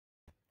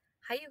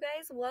Hi, you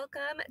guys.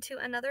 Welcome to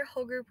another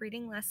whole group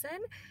reading lesson.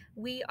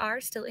 We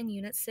are still in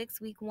Unit 6,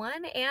 Week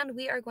 1, and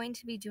we are going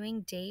to be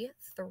doing Day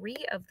 3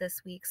 of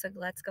this week. So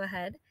let's go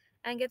ahead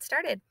and get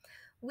started.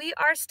 We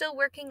are still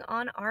working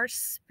on our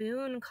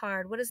spoon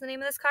card. What is the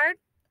name of this card?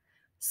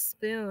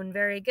 Spoon.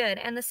 Very good.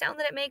 And the sound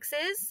that it makes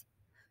is?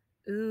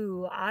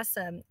 Ooh,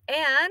 awesome.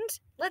 And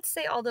let's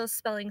say all those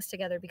spellings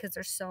together because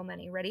there's so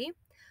many. Ready?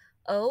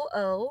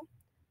 O-O,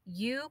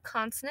 U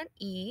consonant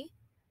E,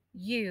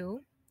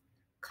 U,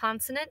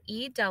 consonant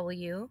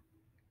EW,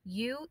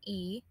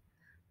 UE,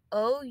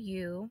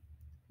 OU,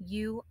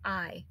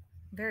 UI.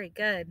 Very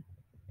good.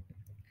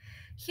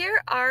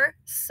 Here are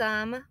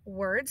some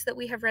words that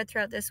we have read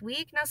throughout this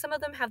week. Now, some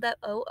of them have that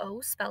OO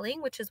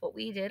spelling, which is what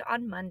we did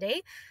on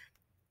Monday.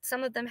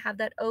 Some of them have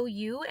that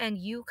OU and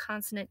U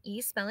consonant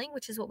E spelling,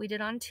 which is what we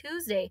did on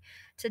Tuesday.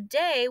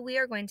 Today, we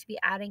are going to be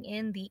adding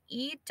in the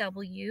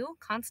EW,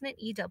 consonant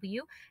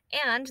EW,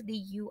 and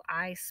the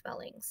UI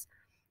spellings.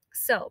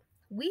 So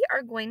we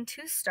are going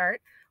to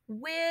start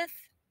with,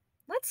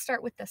 let's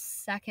start with the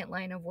second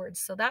line of words.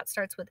 So that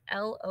starts with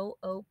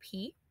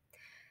L-O-O-P.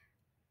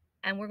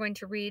 And we're going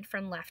to read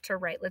from left to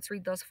right. Let's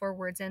read those 4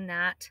 words in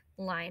that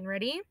line.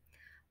 Ready?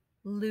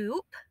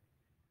 Loop,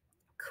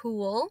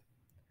 cool,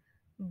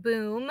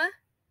 boom,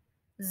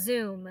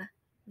 zoom.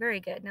 Very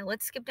good. Now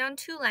let's skip down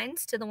 2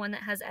 lines to the one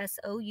that has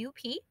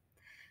S-O-U-P.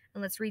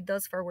 And let's read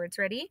those 4 words.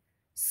 Ready?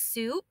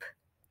 Soup,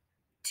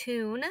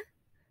 tune,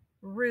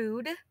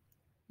 rude,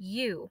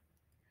 you.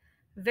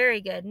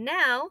 Very good.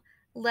 Now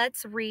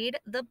let's read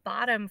the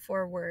bottom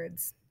 4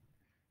 words.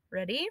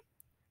 Ready?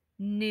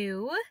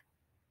 New,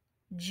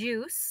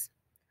 juice,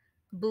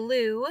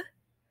 blue,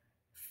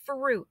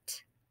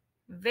 fruit.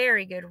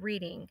 Very good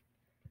reading.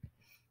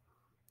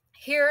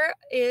 Here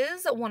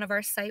is one of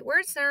our sight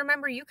words. Now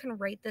remember, you can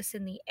write this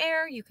in the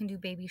air. You can do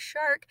baby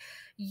shark.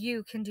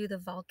 You can do the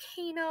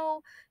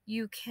volcano.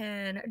 You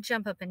can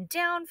jump up and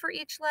down for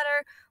each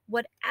letter.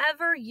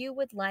 Whatever you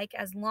would like,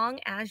 as long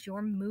as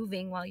you're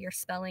moving while you're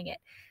spelling it.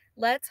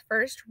 Let's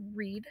first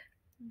read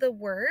the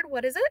word.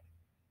 What is it?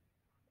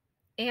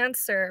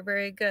 Answer.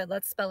 Very good.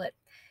 Let's spell it.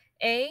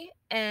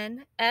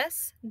 A-N-S-W-E-R.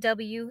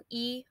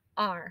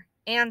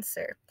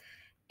 Answer.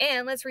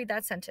 And let's read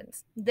that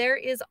sentence. There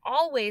is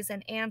always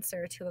an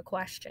answer to a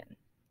question.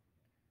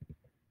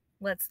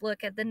 Let's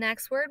look at the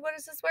next word. What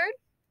is this word?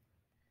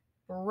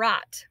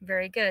 Brought.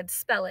 Very good.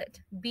 Spell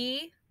it.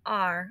 B-R-O-U-G-H-T.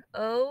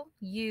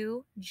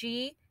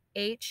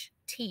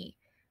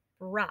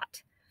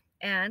 Brought.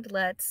 And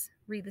let's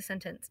read the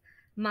sentence.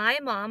 My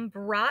mom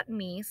brought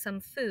me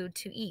some food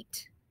to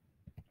eat.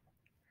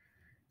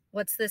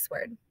 What's this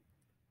word?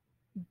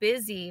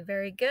 Busy.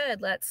 Very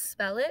good. Let's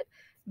spell it.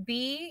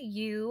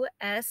 B-U-S-Y.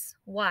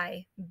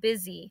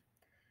 Busy.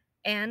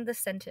 And the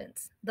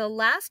sentence. The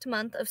last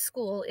month of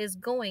school is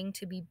going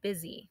to be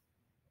busy.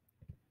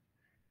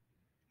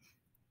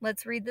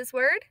 Let's read this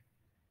word.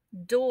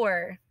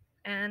 Door.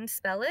 And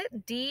spell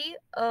it. D-O-O-R.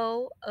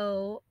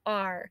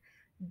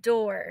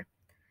 Door.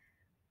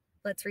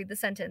 Let's read the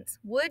sentence.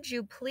 Would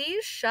you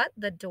please shut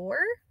the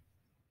door?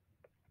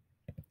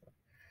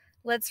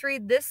 Let's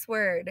read this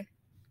word.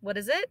 What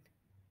is it?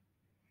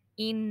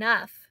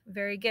 Enough.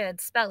 Very good.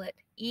 Spell it.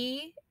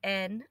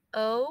 E-N-O-U-G-H.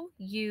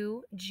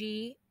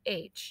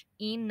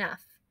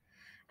 Enough.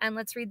 And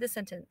let's read the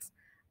sentence.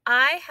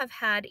 I have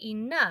had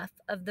enough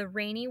of the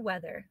rainy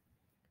weather.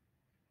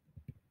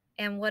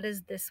 And what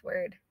is this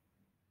word?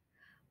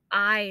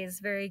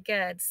 Eyes. Very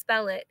good.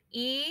 Spell it.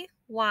 E-Y-E-S.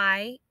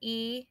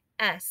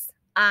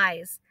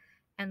 Eyes.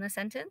 And the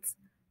sentence.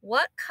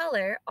 What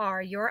color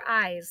are your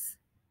eyes?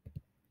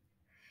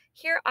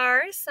 Here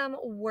are some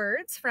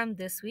words from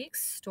this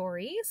week's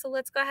story. So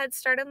let's go ahead and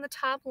start on the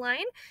top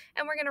line,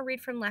 and we're going to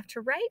read from left to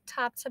right,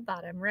 top to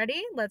bottom.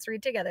 Ready? Let's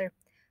read together.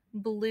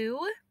 Blue,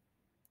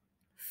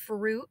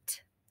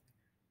 fruit,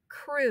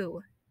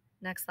 crew.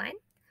 Next line.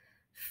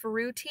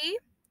 Fruity,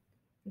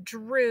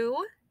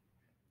 drew,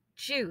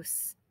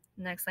 juice.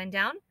 Next line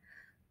down.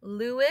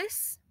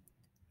 Lewis,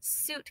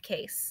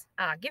 suitcase.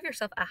 Give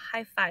yourself a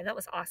high five. That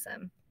was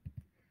awesome.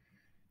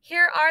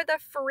 Here are the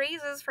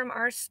phrases from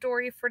our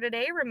story for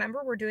today.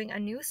 Remember, we're doing a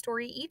new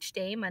story each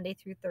day, Monday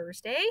through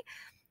Thursday.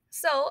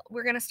 So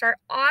we're going to start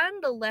on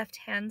the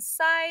left-hand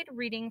side,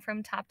 reading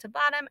from top to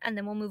bottom, and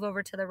then we'll move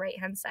over to the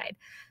right-hand side.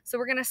 So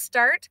we're going to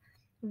start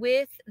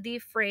with the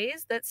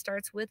phrase that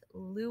starts with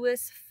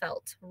Lewis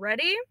felt.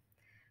 Ready?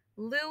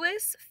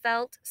 Lewis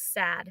felt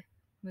sad.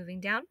 Moving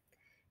down.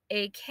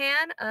 A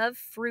can of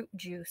fruit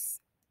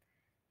juice.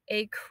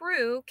 A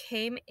crew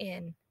came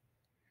in.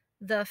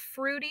 The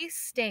fruity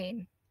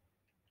stain.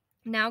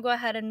 Now go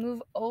ahead and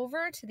move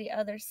over to the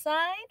other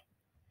side.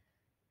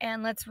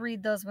 And let's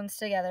read those ones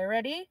together.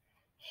 Ready?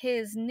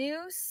 His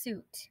new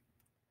suit.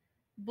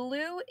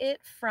 Blew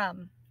it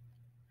from.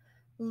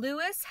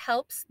 Lewis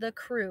helps the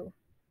crew.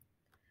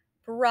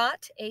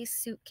 Brought a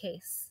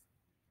suitcase.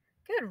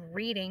 Good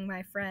reading,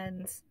 my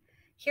friends.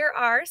 Here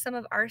are some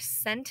of our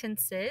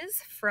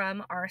sentences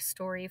from our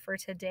story for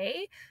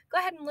today. Go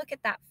ahead and look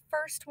at that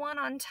first one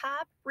on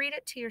top. Read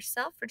it to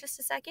yourself for just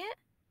a second.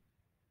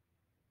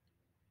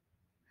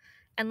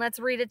 And let's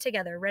read it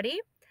together. Ready?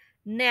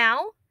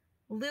 Now,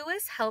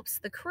 Lewis helps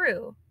the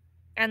crew,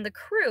 and the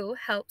crew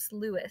helps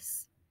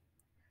Lewis.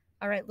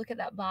 All right, look at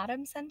that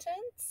bottom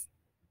sentence.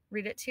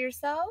 Read it to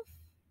yourself.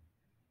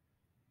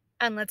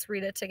 And let's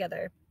read it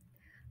together.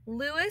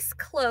 Lewis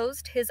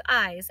closed his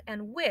eyes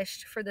and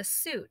wished for the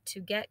suit to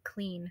get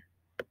clean.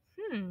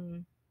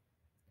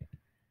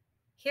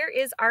 Here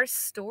is our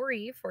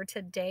story for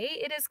today.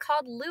 It is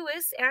called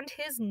Lewis and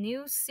His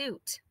New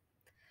Suit.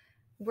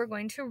 We're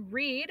going to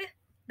read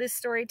this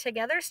story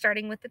together,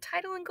 starting with the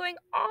title and going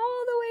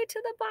all the way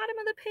to the bottom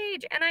of the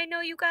page. And I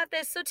know you got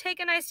this, so take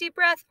a nice deep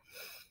breath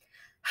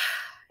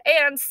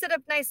and sit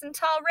up nice and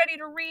tall, ready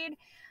to read.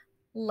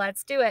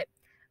 Let's do it.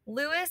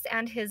 Lewis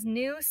and His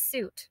New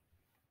Suit.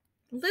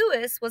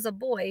 Lewis was a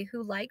boy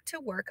who liked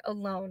to work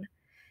alone.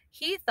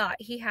 He thought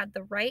he had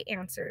the right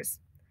answers.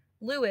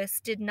 Lewis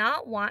did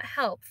not want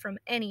help from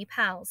any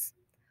pals.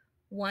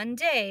 One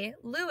day,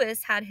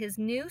 Lewis had his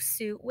new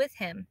suit with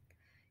him.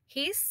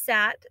 He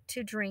sat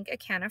to drink a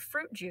can of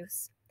fruit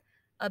juice.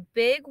 A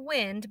big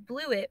wind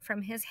blew it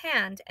from his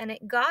hand and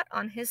it got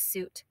on his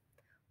suit.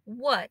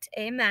 What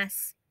a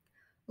mess!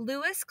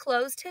 Lewis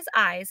closed his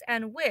eyes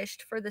and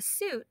wished for the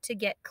suit to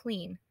get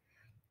clean.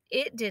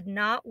 It did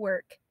not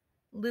work.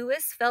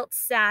 Lewis felt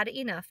sad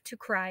enough to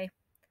cry.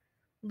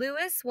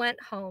 Lewis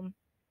went home.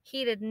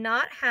 He did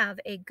not have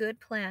a good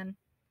plan.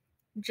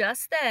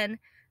 Just then,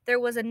 there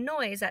was a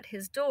noise at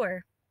his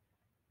door.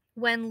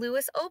 When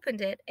Lewis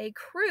opened it, a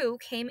crew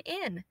came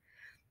in.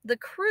 The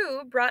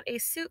crew brought a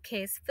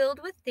suitcase filled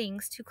with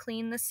things to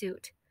clean the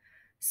suit.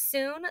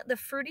 Soon the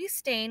fruity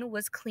stain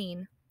was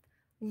clean.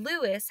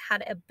 Lewis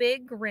had a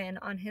big grin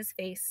on his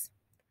face.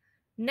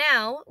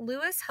 Now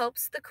Lewis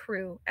helps the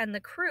crew, and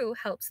the crew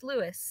helps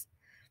Lewis.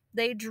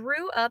 They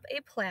drew up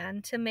a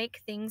plan to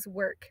make things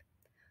work.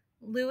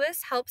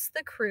 Lewis helps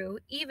the crew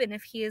even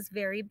if he is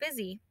very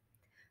busy.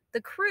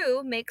 The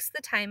crew makes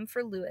the time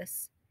for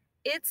Lewis.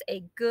 It's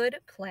a good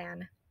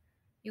plan.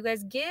 You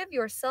guys give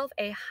yourself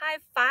a high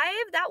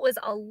five. That was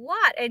a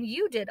lot, and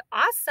you did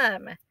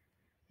awesome.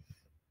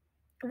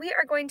 We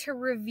are going to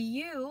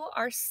review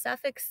our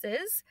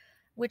suffixes,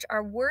 which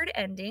are word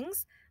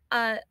endings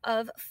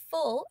of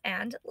full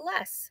and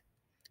less.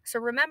 So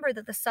remember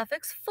that the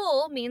suffix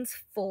full means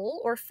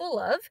full or full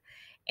of,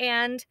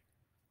 and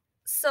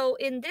so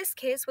in this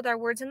case, with our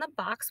words in the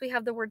box, we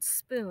have the word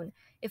spoon.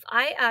 If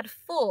I add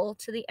full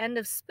to the end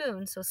of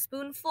spoon, so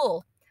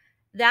spoonful,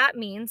 that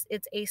means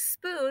it's a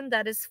spoon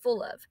that is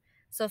full of.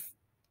 So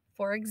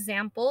for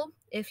example,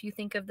 if you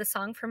think of the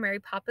song from Mary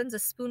Poppins, A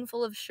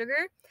Spoonful of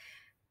Sugar,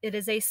 it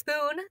is a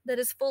spoon that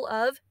is full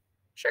of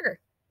sugar.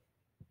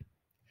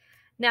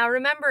 Now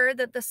remember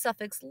that the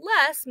suffix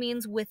less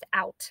means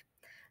without.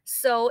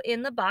 So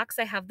in the box,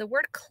 I have the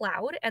word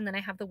cloud, and then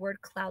I have the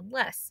word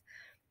cloudless.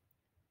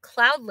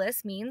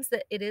 Cloudless means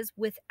that it is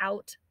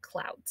without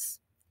clouds.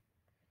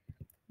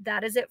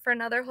 That is it for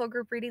another whole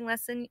group reading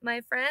lesson,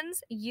 my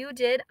friends. You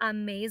did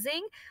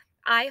amazing.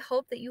 I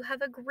hope that you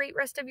have a great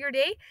rest of your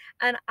day,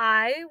 and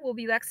I will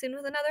be back soon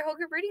with another whole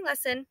group reading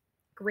lesson.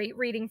 Great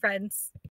reading, friends.